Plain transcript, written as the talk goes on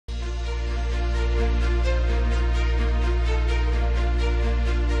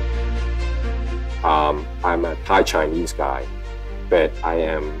I'm a Thai Chinese guy, but I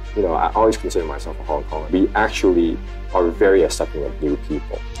am, I always consider myself a Hong Konger. We actually are very accepting of new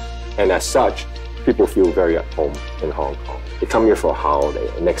people. And as such, people feel very at home in Hong Kong. They come here for a holiday,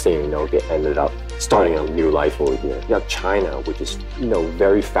 and next thing you know, they ended up starting a new life over here. You have China, which is,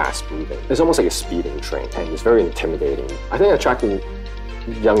 very fast moving. It's almost like a speeding train, and it's very intimidating. I think attracting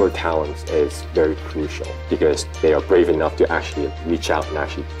younger talents is very crucial because they are brave enough to actually reach out and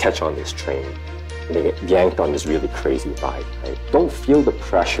actually catch on this train. And they get yanked on this really crazy ride, right? Don't feel the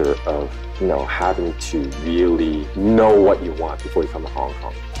pressure of, having to really know what you want before you come to Hong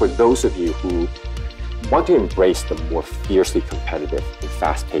Kong. For those of you who want to embrace the more fiercely competitive and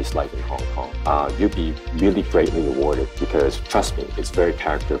fast-paced life in Hong Kong, you'll be really greatly rewarded because, trust me, it's very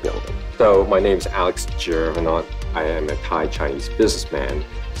character building. So my name is Alex Gervinot. I am a Thai Chinese businessman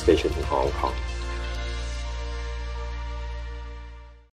stationed in Hong Kong.